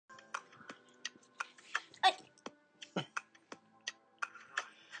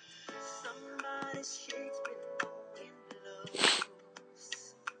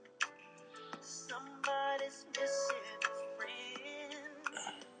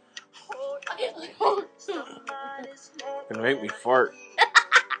Gonna make me fart.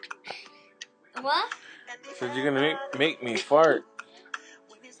 What? Said you're gonna make me fart.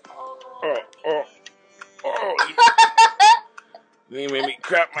 Oh. You made me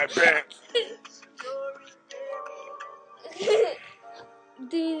crap my pants.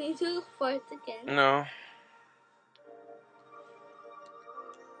 Do you need to fart again? No.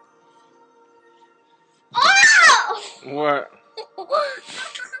 Oh! What?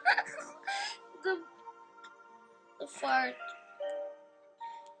 the fart.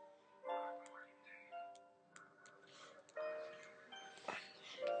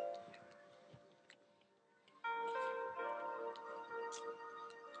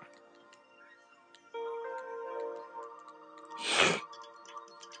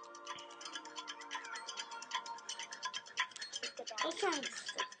 What kind of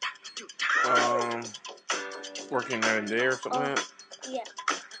stuff? Working night and day or something like that? Yeah.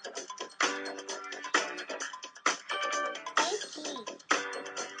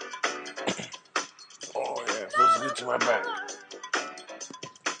 Oh yeah, it feels good to my back.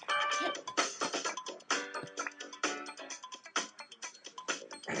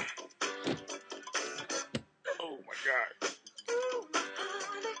 Oh my god.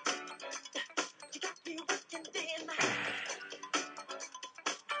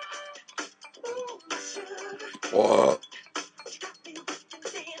 Whoa.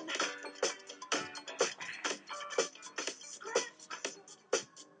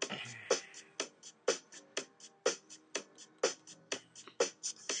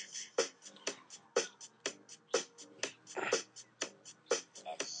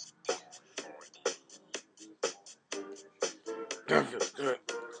 That feels good.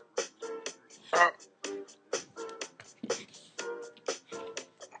 Oh.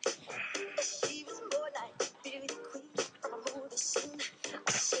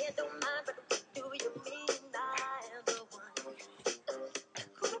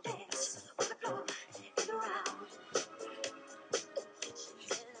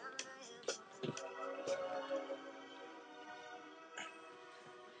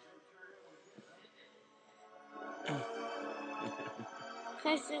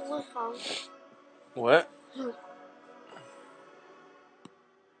 Can I sing one song? What?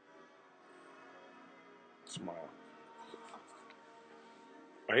 Smile.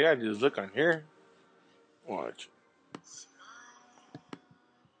 All you gotta do is look on here. Watch.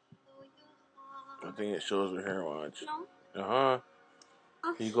 I think it shows right here. Watch. No.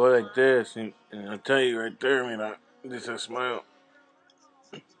 You go like this, and I'll tell you right there, man. This is a smile.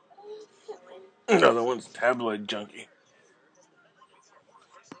 The other one's tabloid junkie.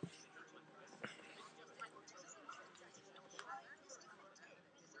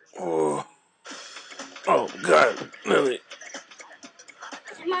 Oh God, Lily.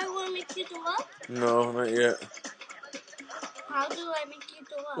 Am I going to make you do what? No, not yet. How do I make you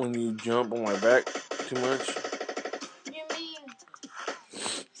do what? When you jump on my back too much. You mean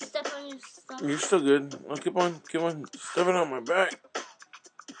step on your stomach? You're still good. I'll keep on stepping on my back.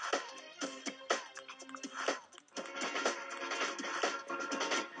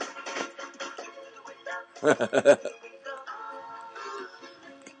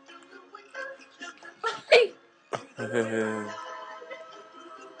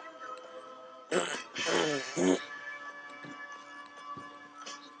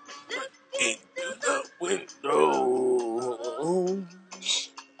 Into the window.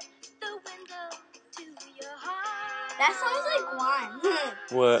 That sounds like one.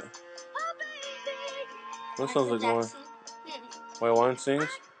 What? What sounds like one? Why one sings?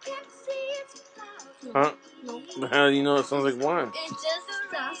 Huh? No. How do you know it sounds like one? It just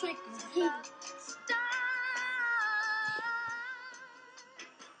sounds like one.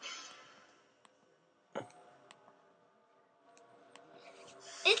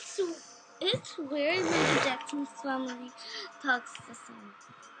 It's weird when the Jackson's family talks the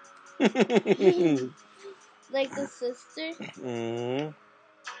same. Like the sister. Mm-hmm.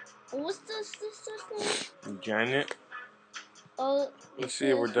 What's the sister's name? Janet. Oh, Let's see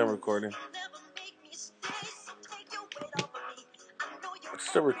if we're done recording. It's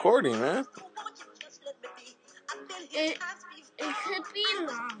still recording, man. It could be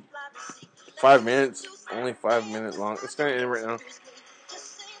long. 5 minutes. Only 5 minutes long. It's gonna end right now.